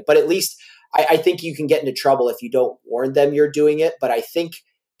of doing it. But at least I think you can get into trouble if you don't warn them you're doing it. But I think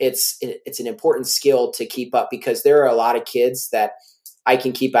it's an important skill to keep up, because there are a lot of kids that I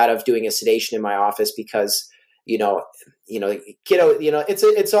can keep out of doing a sedation in my office because, kiddo,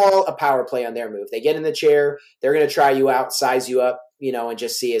 it's all a power play on their move. They get in the chair, they're going to try you out, size you up, and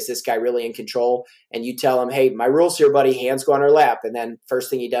just see, is this guy really in control? And you tell him, hey, my rules here, buddy, hands go on her lap. And then first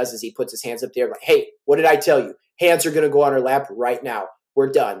thing he does is he puts his hands up there like, hey, what did I tell you? Hands are going to go on her lap right now.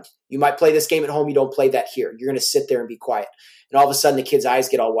 We're done. You might play this game at home. You don't play that here. You're going to sit there and be quiet. And all of a sudden the kid's eyes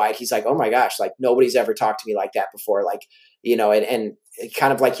get all wide. He's like, oh my gosh, like nobody's ever talked to me like that before. Like, and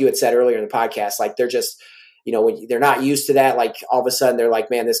kind of like you had said earlier in the podcast, like they're just, when they're not used to that, like all of a sudden they're like,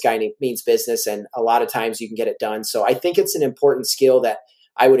 man, this guy means business. And a lot of times you can get it done. So I think it's an important skill that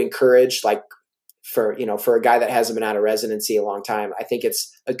I would encourage, like for a guy that hasn't been out of residency a long time. I think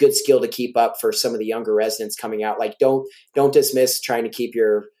it's a good skill to keep up for some of the younger residents coming out. Like don't dismiss trying to keep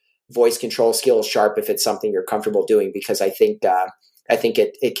your voice control skills sharp if it's something you're comfortable doing, because I think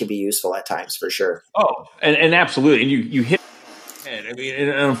it can be useful at times for sure. Oh, and absolutely. And you hit head. I mean, and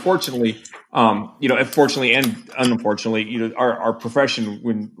unfortunately, unfortunately and unfortunately, our profession,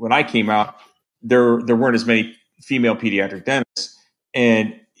 when I came out, there weren't as many female pediatric dentists,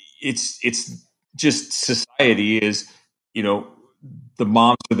 and it's just society is, the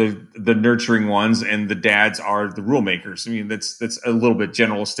moms are the nurturing ones and the dads are the rule makers. I mean, that's a little bit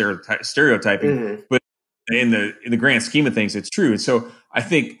general stereotyping, Mm-hmm. but in the grand scheme of things, it's true. And so I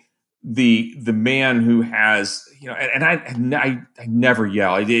think the man who has, and I never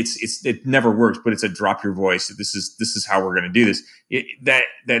yell. It never works, but it's a drop your voice. This is how we're going to do this.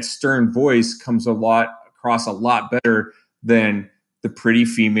 That stern voice comes across a lot better than the pretty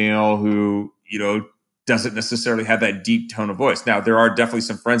female who, doesn't necessarily have that deep tone of voice. Now, there are definitely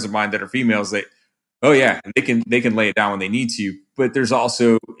some friends of mine that are females that, oh yeah, they can lay it down when they need to. But there's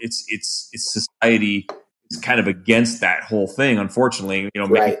also it's society is kind of against that whole thing. Unfortunately,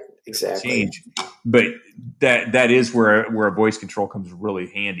 right, exactly. Change. But that is where a voice control comes really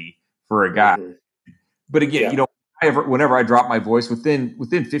handy for a guy. Mm-hmm. But again, whenever I drop my voice, within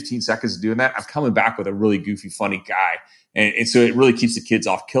 15 seconds of doing that, I'm coming back with a really goofy, funny guy, and so it really keeps the kids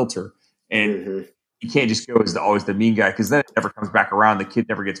off kilter. And mm-hmm. You can't just go as always the mean guy, because then it never comes back around. The kid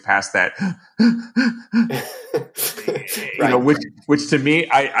never gets past that. Right. Which to me,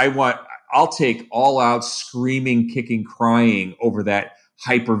 I'll take all out screaming, kicking, crying over that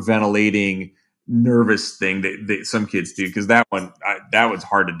hyperventilating, nervous thing that some kids do, because that one's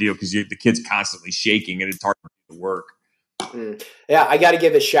hard to deal, because the kid's constantly shaking and it's hard to work. Yeah, I got to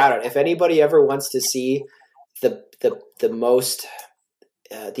give a shout out. If anybody ever wants to see the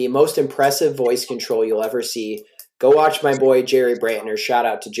most impressive voice control you'll ever see, go watch my boy Jerry Brantner. Shout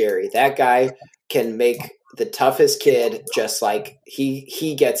out to Jerry. That guy can make the toughest kid just like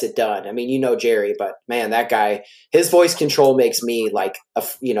he gets it done. I mean, Jerry, but man, that guy, his voice control makes me like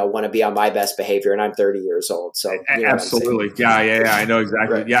want to be on my best behavior, and I'm 30 years old. So absolutely, yeah, I know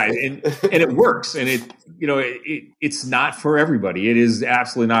exactly. Right. Yeah, and it works, and it's not for everybody. It is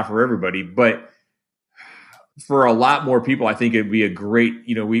absolutely not for everybody, but for a lot more people, I think it'd be a great,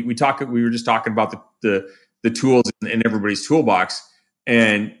 we were just talking about the tools in everybody's toolbox,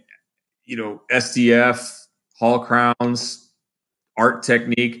 and, SDF, Hall crowns, art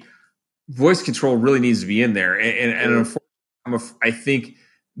technique, voice control really needs to be in there. And unfortunately, I think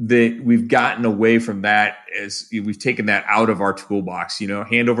that we've gotten away from that, as we've taken that out of our toolbox,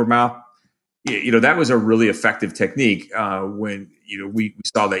 hand over mouth. That was a really effective technique when, we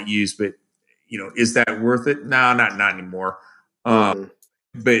saw that used, but is that worth it? No, not anymore.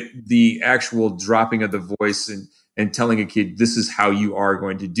 But the actual dropping of the voice and telling a kid, this is how you are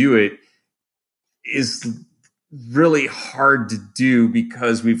going to do it, is really hard to do,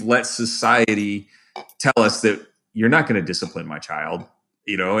 because we've let society tell us that you're not going to discipline my child,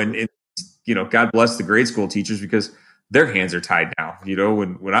 and God bless the grade school teachers, because their hands are tied now.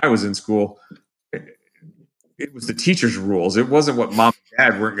 When I was in school, it was the teacher's rules. It wasn't what mom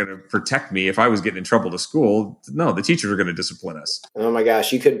and dad weren't going to protect me if I was getting in trouble to school. No, the teachers were going to discipline us. Oh my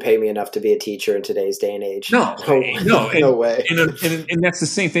gosh, you couldn't pay me enough to be a teacher in today's day and age. No way. And that's the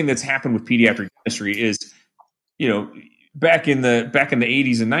same thing that's happened with pediatric dentistry is, back in the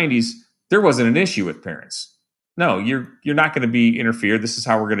 80s and 90s, there wasn't an issue with parents. No, you're not going to be interfered. This is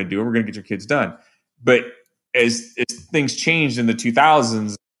how we're going to do it. We're going to get your kids done. But as things changed in the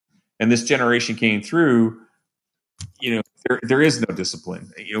 2000s and this generation came through, there is no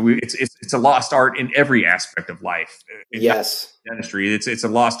discipline. It's a lost art in every aspect of life. Yes, dentistry. It's a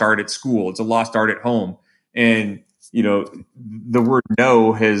lost art at school. It's a lost art at home. And the word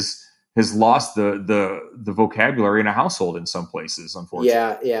no has has lost the vocabulary in a household in some places,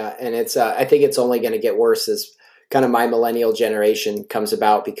 unfortunately. Yeah. And it's, I think it's only going to get worse as kind of my millennial generation comes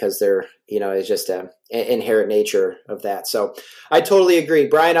about, because they're, it's just an inherent nature of that. So I totally agree.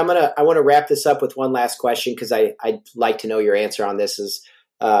 Brian, I want to wrap this up with one last question, because I'd like to know your answer on this as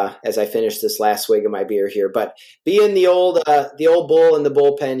I finish this last swig of my beer here. But being the old bull in the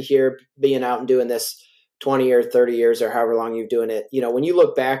bullpen here, being out and doing this 20 or 30 years or however long you've doing it, when you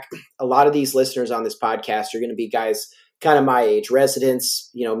look back, a lot of these listeners on this podcast are going to be guys kind of my age, residents,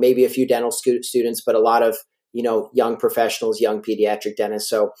 maybe a few dental students, but a lot of, young professionals, young pediatric dentists.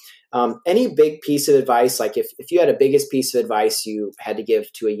 So any big piece of advice, like if you had a biggest piece of advice you had to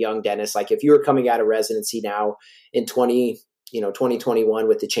give to a young dentist, like if you were coming out of residency now in 2021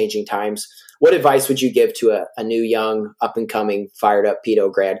 with the changing times, what advice would you give to a new, young, up and coming, fired up pedo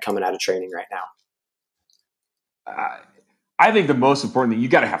grad coming out of training right now? I think the most important thing, you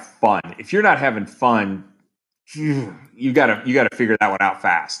got to have fun. If you're not having fun, you got to figure that one out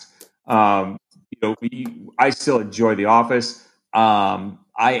fast. I still enjoy the office. I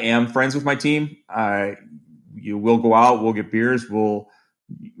am friends with my team. We'll go out, we'll get beers, we'll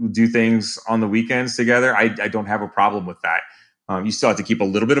do things on the weekends together. I don't have a problem with that. You still have to keep a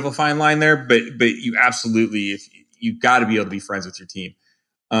little bit of a fine line there, but you absolutely, you've got to be able to be friends with your team.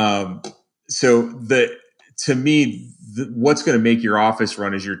 To me, what's going to make your office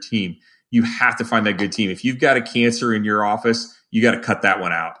run is your team. You have to find that good team. If you've got a cancer in your office, you got to cut that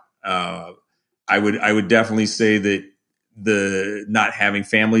one out. I would definitely say that the not having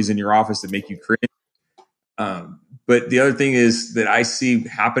families in your office that make you cringe. But the other thing is that I see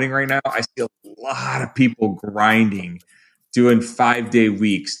happening right now, I see a lot of people grinding, doing 5-day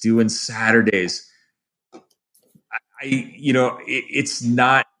weeks, doing Saturdays. It's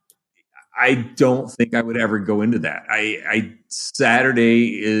not, I don't think I would ever go into that.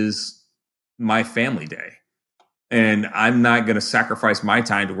 Saturday is my family day, and I'm not going to sacrifice my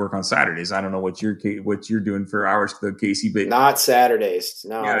time to work on Saturdays. I don't know what you're doing for hours, Casey, but not Saturdays.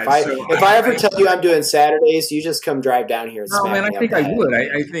 No, yeah, if I ever tell you I'm doing Saturdays, you just come drive down here. And no, man, I think I would.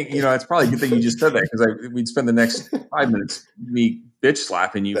 I think it's probably a good thing you just said that, because we'd spend the next 5 minutes me bitch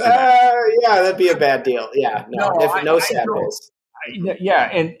slapping you. For that. Yeah, that'd be a bad deal. Yeah, no Saturdays.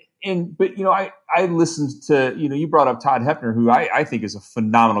 But I listened to, you brought up Todd Hepner, who I think is a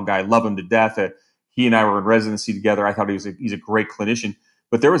phenomenal guy. I love him to death. He and I were in residency together. I thought he's a great clinician.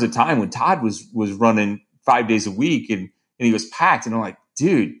 But there was a time when Todd was running 5 days a week and he was packed. And I'm like,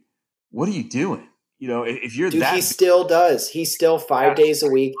 dude, what are you doing? If you're dude, he still does. He's still 5 days a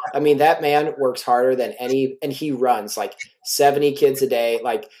week. I mean, that man works harder than any, and he runs like 70 kids a day.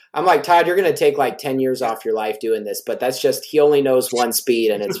 Like, I'm like, Todd, you're going to take like 10 years off your life doing this, but that's just, he only knows one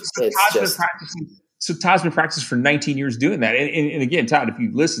speed, and it's just. So Todd's been practicing for 19 years doing that. And again, Todd, if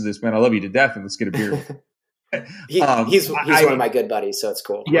you listen to this, man, I love you to death, and let's get a beer. He's one of my good buddies, so it's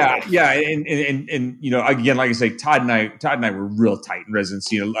cool. Yeah. And again, like I say, Todd and I were real tight in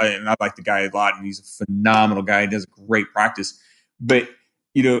residency, and I like the guy a lot, and he's a phenomenal guy. He does a great practice. But,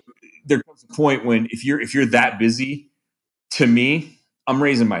 there comes a point when if you're that busy, to me, I'm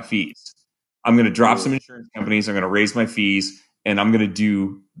raising my fees. I'm going to drop some insurance companies. I'm going to raise my fees, and I'm going to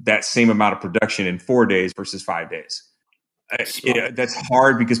do that same amount of production in 4 days versus 5 days. That's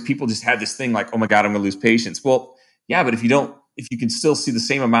hard, because people just have this thing like, oh my God, I'm going to lose patients. Well, yeah, but if you can still see the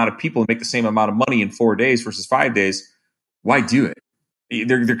same amount of people and make the same amount of money in 4 days versus 5 days, why do it?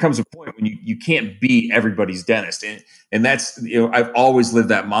 There comes a point when you can't be everybody's dentist. And that's, I've always lived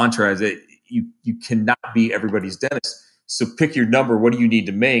that mantra, that you cannot be everybody's dentist. So pick your number. What do you need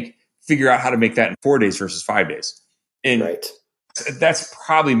to make? Figure out how to make that in 4 days versus 5 days. And right. That's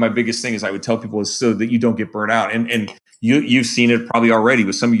probably my biggest thing, is I would tell people, is so that you don't get burnt out. And you've seen it probably already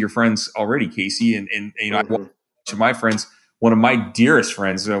with some of your friends already, Casey. And I want to my friends, one of my dearest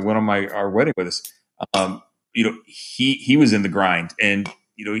friends, went on our wedding with us. He was in the grind, and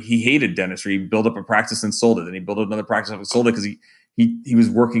he hated dentistry. He built up a practice and sold it. Then he built up another practice and sold it, because he was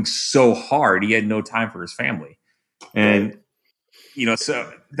working so hard. He had no time for his family. And,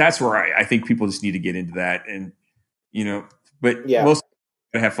 so that's where I think people just need to get into that. And, but most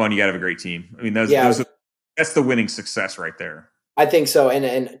to have fun, you got to have a great team. I mean, that's the winning success right there. I think so.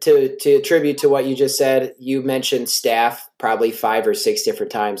 And to attribute to what you just said, you mentioned staff probably 5 or 6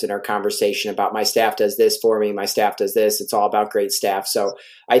 different times in our conversation about, my staff does this for me, my staff does this. It's all about great staff. So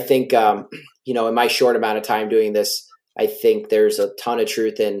I think, in my short amount of time doing this, I think there's a ton of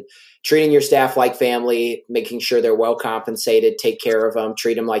truth in treating your staff like family, making sure they're well compensated, take care of them,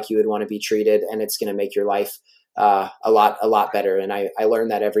 treat them like you would want to be treated. And it's going to make your life a lot better. And I learn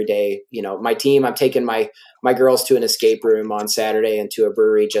that every day. My team, I'm taking my girls to an escape room on Saturday and to a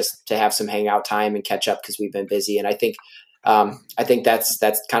brewery just to have some hangout time and catch up because we've been busy. And I think that's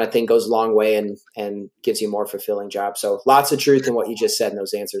kind of thing goes a long way and gives you a more fulfilling job. So lots of truth in what you just said in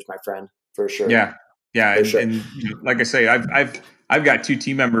those answers, my friend, for sure. Yeah. And, sure. and like I say, I've got 2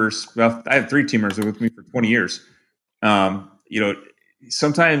 team members. Well, I have 3 team members with me for 20 years.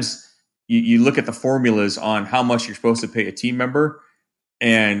 Sometimes you look at the formulas on how much you're supposed to pay a team member,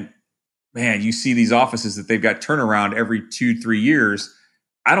 and man, you see these offices that they've got turnaround every 2-3 years.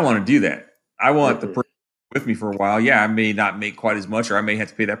 I don't want to do that. I want the person with me for a while. Yeah, I may not make quite as much, or I may have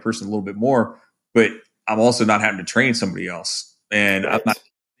to pay that person a little bit more, but I'm also not having to train somebody else, and I'm not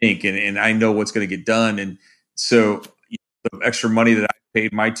thinking, and I know what's going to get done. And so the extra money that I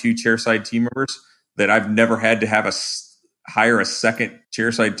paid my 2 chairside team members, that I've never had to have hire a second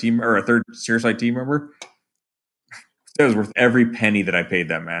chairside team or a third chairside team member, that was worth every penny that I paid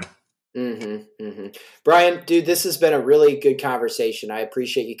them, man. Brian, dude, this has been a really good conversation. I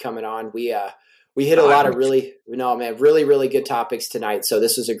appreciate you coming on. We hit a lot of really good topics tonight. So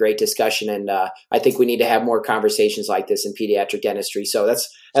this was a great discussion. And I think we need to have more conversations like this in pediatric dentistry. So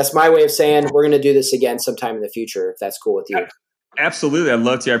that's my way of saying we're going to do this again sometime in the future, if that's cool with you. Absolutely. I'd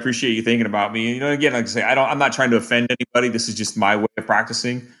love to. I appreciate you thinking about me. Again, like I say, I'm not trying to offend anybody. This is just my way of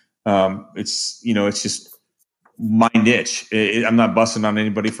practicing. It's just my niche. I'm not busting on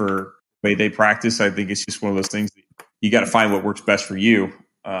anybody for the way they practice. I think it's just one of those things that you got to find what works best for you.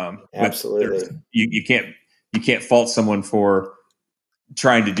 Absolutely. You can't fault someone for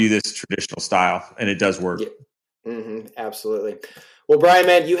trying to do this traditional style, and it does work. Yeah. Absolutely. Well, Brian,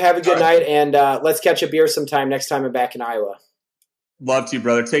 man, you have a good night, and let's catch a beer sometime next time I'm back in Iowa. Love to,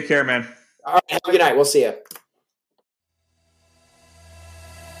 brother. Take care, man. All right. Have a good night. We'll see you.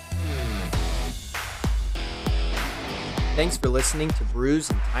 Thanks for listening to Brews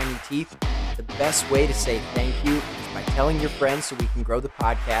and Tiny Teeth. The best way to say thank you is by telling your friends so we can grow the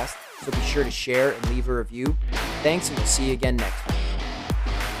podcast. So be sure to share and leave a review. Thanks, and we'll see you again next week.